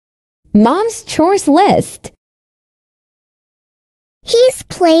Mom's chores list. He's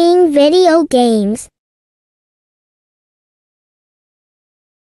playing video games.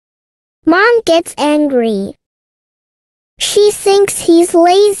 Mom gets angry. She thinks he's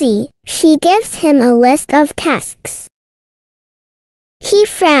lazy. She gives him a list of tasks. He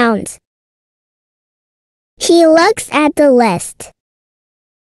frowns. He looks at the list.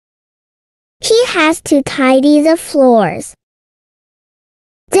 He has to tidy the floors.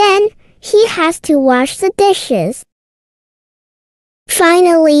 Then, he has to wash the dishes.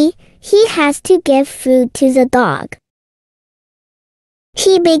 Finally, he has to give food to the dog.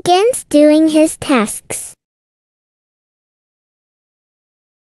 He begins doing his tasks.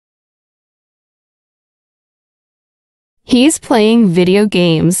 He's playing video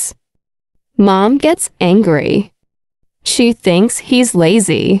games. Mom gets angry. She thinks he's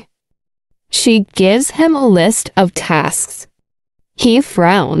lazy. She gives him a list of tasks. He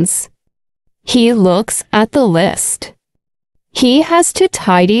frowns. He looks at the list. He has to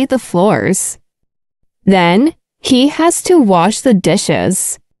tidy the floors. Then, he has to wash the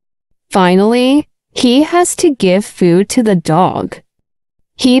dishes. Finally, he has to give food to the dog.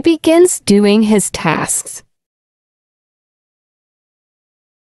 He begins doing his tasks.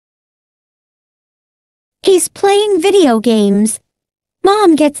 He's playing video games.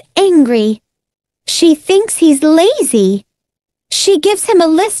 Mom gets angry. She thinks he's lazy. She gives him a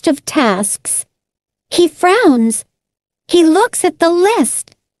list of tasks. He frowns. He looks at the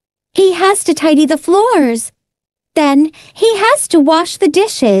list. He has to tidy the floors. Then he has to wash the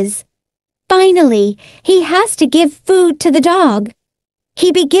dishes. Finally, he has to give food to the dog.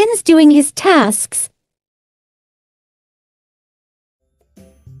 He begins doing his tasks.